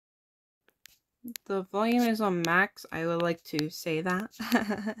The volume is on max. I would like to say that.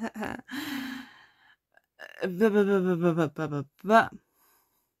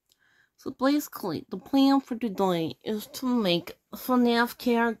 So basically, the plan for today is to make FNAF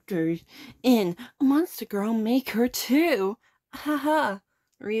characters in Monster Girl Maker 2. Haha.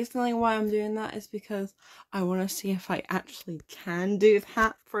 The reason why I'm doing that is because I want to see if I actually can do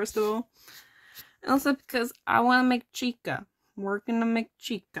that, first of all. And also because I want to make Chica. We're gonna make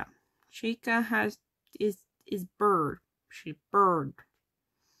Chica. Chica is bird. She's bird.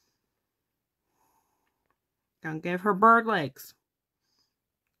 Gonna give her bird legs.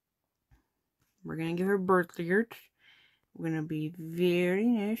 We're gonna give her bird legs. We're gonna be very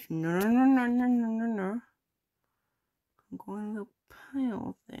nice. No. I'm going to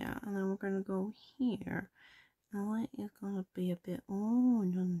pile there, and then we're gonna go here. And light is gonna be a bit. Oh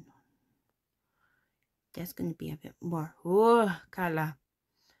no. That's gonna be a bit more. Oh, color.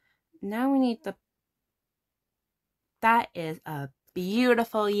 Now we need the. That is a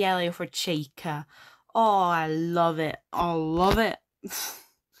beautiful yellow for Chica. Oh, I love it. I love it.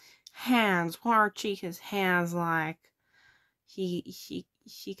 Hands. What are Chica's hands like? She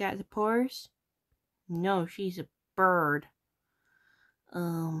got the pores? No, she's a bird.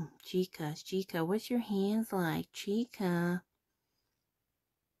 Chica, what's your hands like? Chica.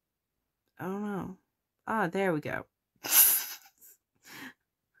 I don't know. Ah, there we go.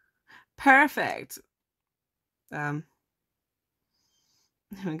 Perfect. Then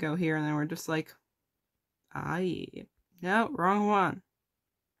we go here and then we're just like, yeah. No, wrong one.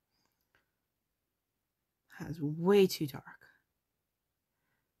 That's way too dark.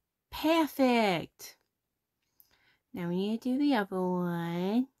 Perfect. Now we need to do the other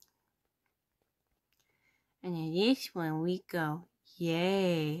one. And then this one we go,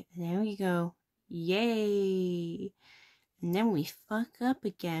 yay. And then we go, yay. And then we fuck up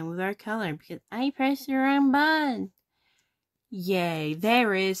again with our color because I pressed the wrong button. Yay,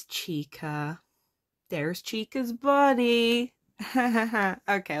 there is Chica. There's Chica's body.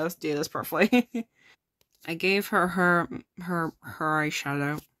 Okay, let's do this properly. I gave her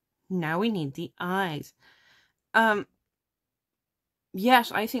eyeshadow. Now we need the eyes.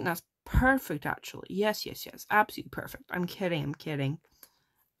 Yes, I think that's perfect actually. Yes. Absolutely perfect. I'm kidding.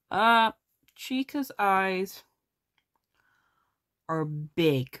 Chica's eyes are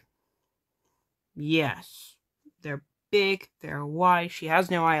big. Yes. They're big, they're wide, she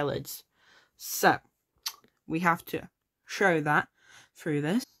has no eyelids. So, we have to show that through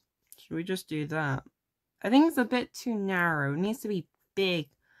this. Should we just do that? I think it's a bit too narrow. It needs to be big.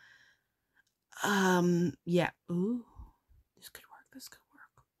 Yeah. Ooh. This could work. Ooh,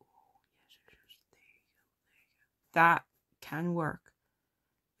 yes. There you go. That can work.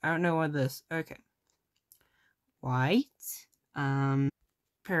 I don't know what this. Okay. White.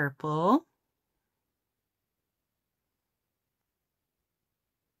 Purple.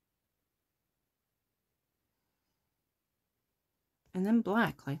 And then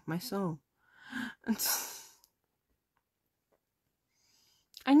black, like my soul.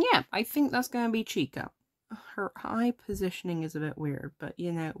 And yeah, I think that's going to be Chica. Her eye positioning is a bit weird, but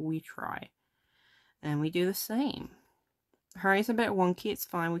you know, we try. And we do the same. Her eye's a bit wonky, it's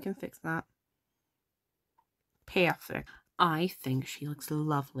fine, we can fix that. Perfect. I think she looks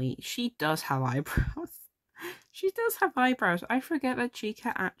lovely. She does have eyebrows. She does have eyebrows. I forget that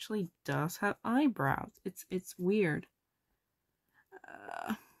Chica actually does have eyebrows. It's weird.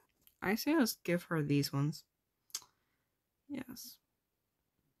 I say let's give her these ones. Yes.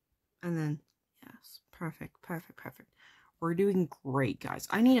 And then, yes, perfect. We're doing great, guys.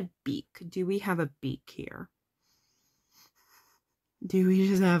 I need a beak. Do we have a beak here? Do we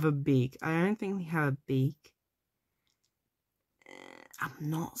just have a beak? I don't think we have a beak. I'm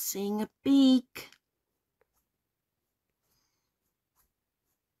not seeing a beak.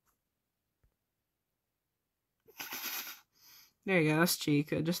 There you go, that's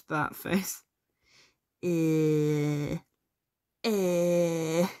Chica, just that face.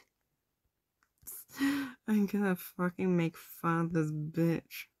 I'm gonna fucking make fun of this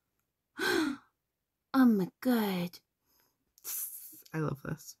bitch. Oh my god. I love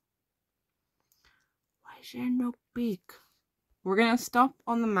this. Why is there no beak? We're gonna stop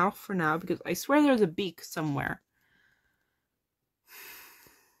on the mouth for now because I swear there's a beak somewhere.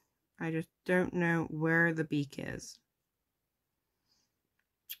 I just don't know where the beak is.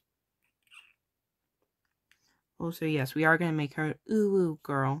 Also, yes, we are gonna make her ooh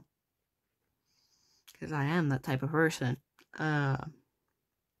girl. Because I am that type of person. Where's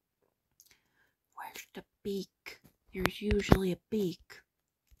the beak? There's usually a beak.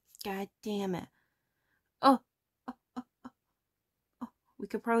 God damn it. Oh, we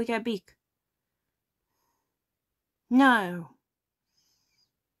could probably get a beak. No.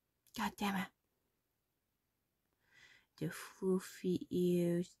 God damn it. The fluffy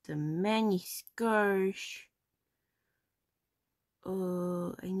ears, the many scars.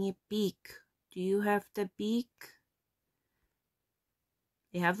 Oh, I need beak. Do you have the beak?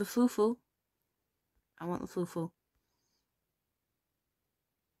 They have the foo-foo. I want the foo-foo.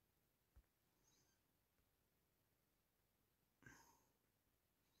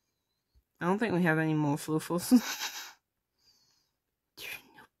 I don't think we have any more foo-foos. There's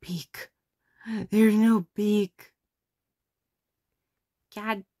no beak. There's no beak.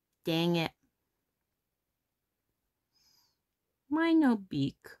 God dang it. Why no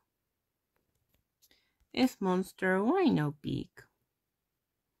beak? This monster, why no beak?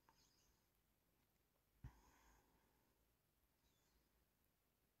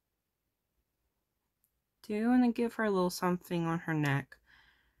 Do you want to give her a little something on her neck?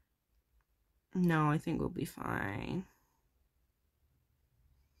 No, I think we'll be fine.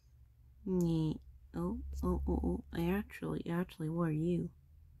 Neat. Oh. Actually, what are you?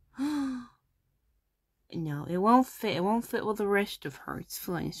 No, it won't fit. It won't fit with the rest of her. It's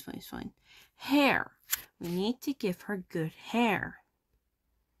fine. Hair. We need to give her good hair.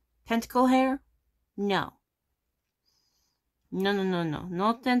 Tentacle hair? No. No.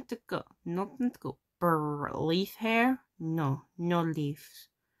 No tentacle. No tentacle. Leaf hair? No leaves.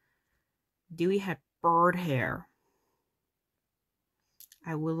 Do we have bird hair?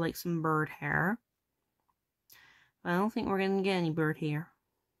 I would like some bird hair. I don't think we're going to get any bird hair.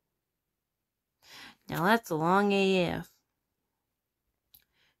 Now that's a long AF.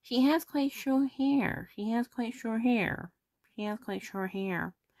 She has quite short hair.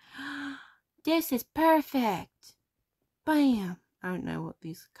 This is perfect. Bam. I don't know what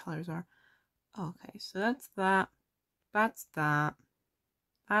these colors are. Okay, so that's that. That's that.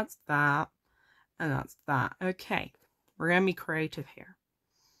 That's that. And that's that. Okay. We're going to be creative here.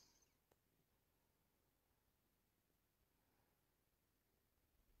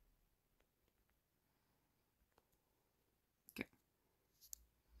 Okay.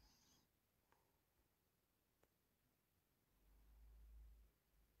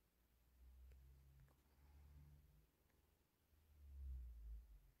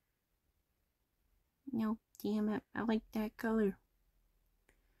 No, damn it. I like that color.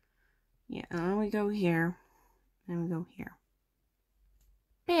 Yeah, and then we go here. And we go here.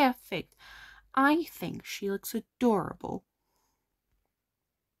 Perfect. I think she looks adorable.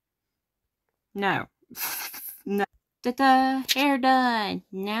 No. No. Ta-da! Hair done!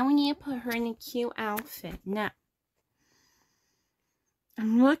 Now we need to put her in a cute outfit. Now,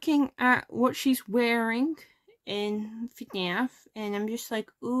 I'm looking at what she's wearing in Fnaf, and I'm just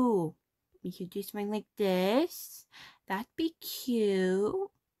like, ooh, we could do something like this. That'd be cute.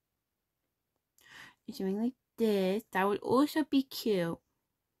 Something like this. That would also be cute.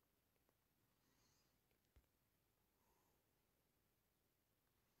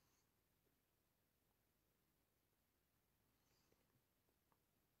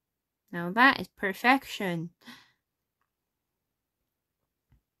 Now that is perfection.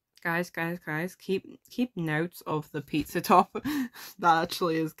 Guys, keep notes of the pizza top. That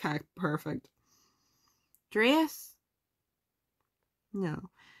actually is kind of perfect. Dress? No.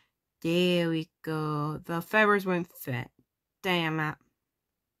 There we go. The feathers won't fit. Damn it.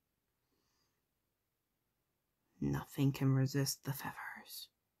 Nothing can resist the feathers.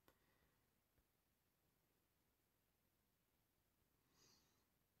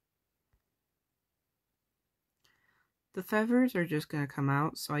 The feathers are just going to come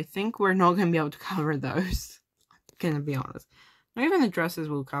out, so I think we're not going to be able to cover those. I'm going to be honest. Not even the dresses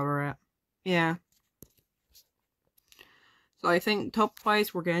will cover it. Yeah. So I think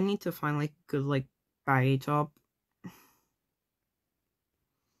top-wise, we're going to need to find, like, a good, like, baggy top.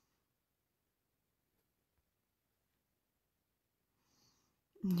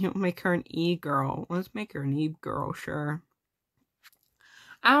 You know, make her an E-girl. Let's make her an E-girl, sure.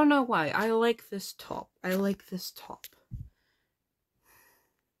 I don't know why. I like this top.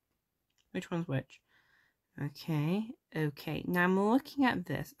 Which one's which? Okay. Now I'm looking at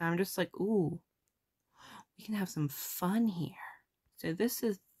this. I'm just like, ooh. We can have some fun here. So this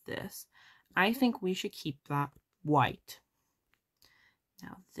is this. I think we should keep that white.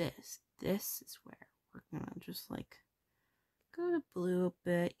 Now this is where we're gonna just like go to blue a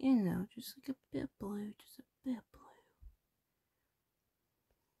bit, you know, just like a bit blue, just a bit blue.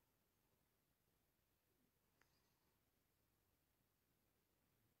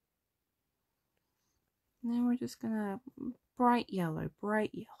 And then we're just gonna bright yellow.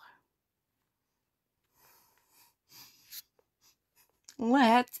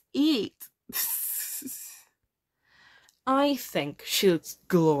 Let's eat. I think she looks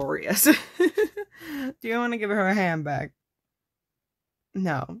glorious. Do you want to give her a handbag?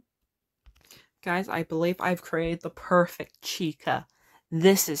 No. Guys, I believe I've created the perfect Chica.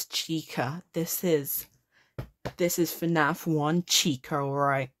 This is Chica. This is FNAF 1 Chica,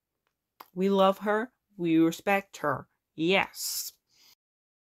 alright? We love her. We respect her. Yes.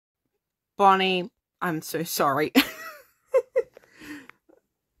 Bonnie, I'm so sorry.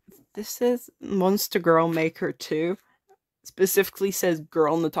 This is Monster Girl Maker 2. Specifically says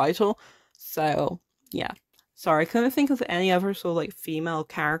girl in the title. So, yeah. Sorry, I couldn't think of any other sort of like female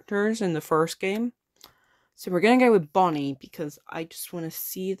characters in the first game. So we're gonna go with Bonnie because I just want to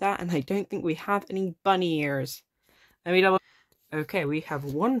see that, and I don't think we have any bunny ears. Let me double. Okay, we have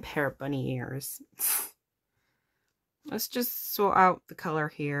one pair of bunny ears. Let's just sort out the color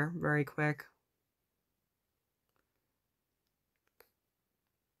here very quick.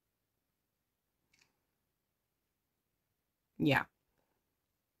 Yeah.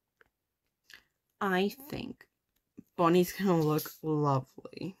 I think Bonnie's gonna look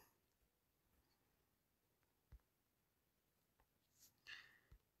lovely.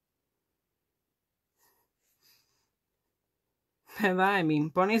 By that I mean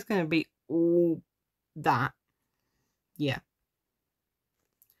Bonnie's gonna be all that. Yeah.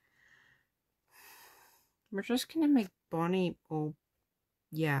 We're just gonna make Bonnie all,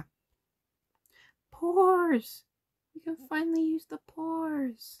 yeah. Pores! We can finally use the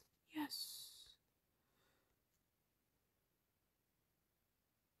pores. Yes.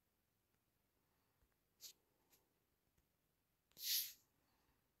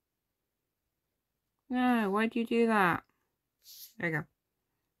 No, why'd you do that? There you go.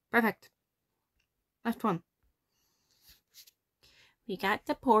 Perfect. Last one. We got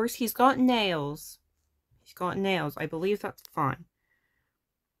the pores. He's got nails. He's got nails. I believe that's fine.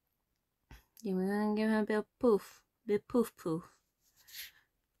 Yeah, we're gonna give him a bit of poof. Bit poof poof.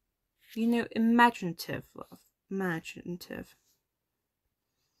 You know, imaginative, love. Imaginative.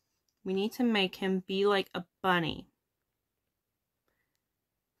 We need to make him be like a bunny.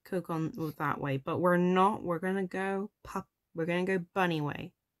 Could go on that way, but we're not. We're gonna go We're gonna go bunny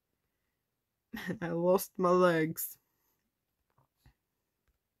way. I lost my legs.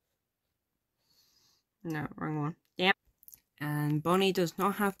 No, wrong one. Damn. And Bonnie does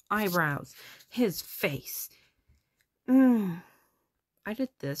not have eyebrows. His face. I did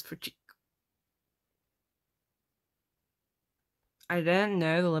this for I didn't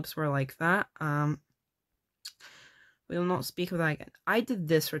know the lips were like that. We will not speak of that again. I did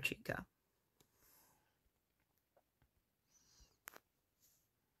this for Chica.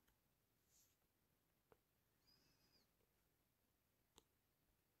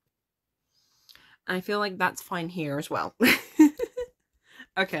 I feel like that's fine here as well.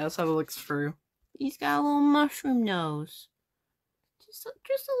 Okay, let's have a look through. He's got a little mushroom nose. Just a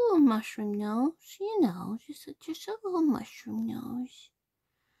little mushroom nose, you know, just a little mushroom nose.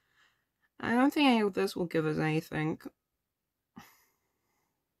 I don't think any of this will give us anything. Yeah,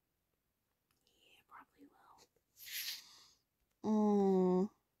 probably will.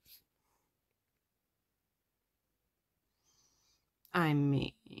 I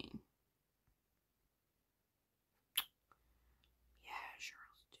mean, yeah, sure,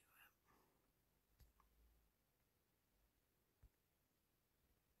 let's do it.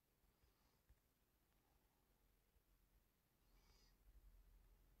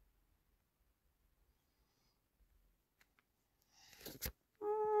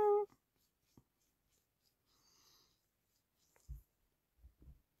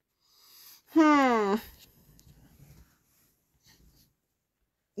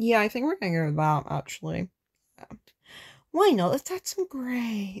 Yeah, I think we're gonna go with that, actually. Yeah. Why not? Let's add some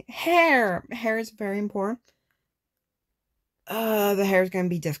gray. Hair! Hair is very important. The hair is gonna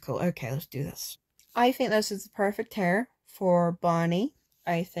be difficult. Okay, let's do this. I think this is the perfect hair for Bonnie.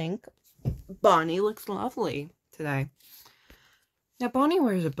 I think Bonnie looks lovely today. Now, Bonnie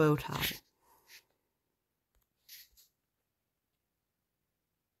wears a bow tie.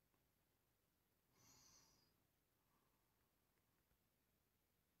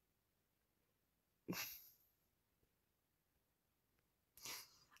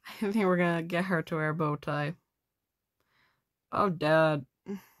 I think we're gonna get her to wear a bow tie. Oh, Dad.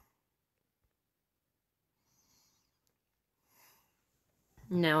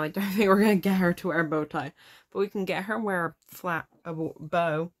 No, I don't think we're gonna get her to wear a bow tie. But we can get her wear a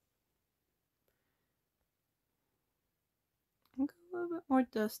bow. A little bit more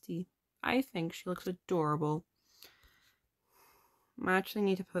dusty. I think she looks adorable. I actually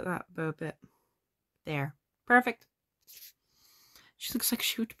need to put that bow bit there. Perfect. She looks like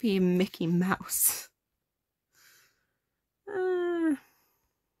she would be a Mickey Mouse. I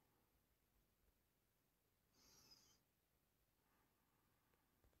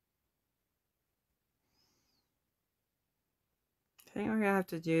think we're gonna have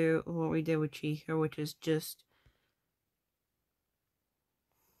to do what we did with Chica, which is just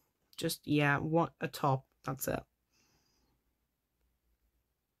yeah, a top. That's it.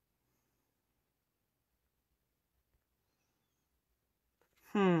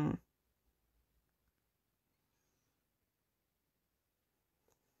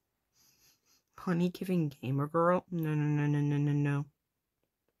 Honey giving gamer girl? No, no, no, no, no, no, no.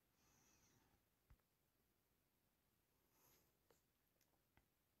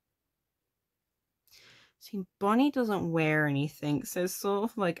 See, Bonnie doesn't wear anything, so it's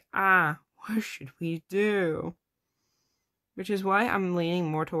sort of like, what should we do? Which is why I'm leaning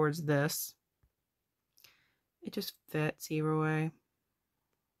more towards this. It just fits either way.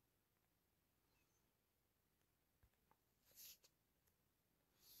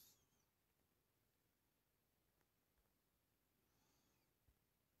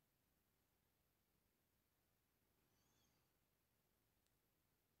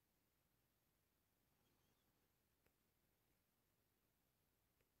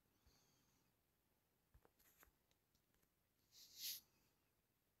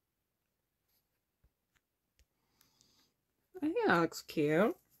 I think that looks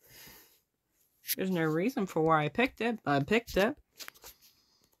cute. There's no reason for why I picked it, but I picked it.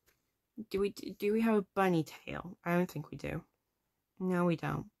 Do we have a bunny tail? I don't think we do. No, we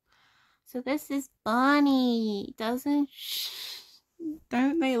don't. So this is Bonnie. Don't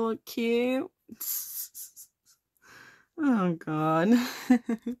they look cute? Oh god.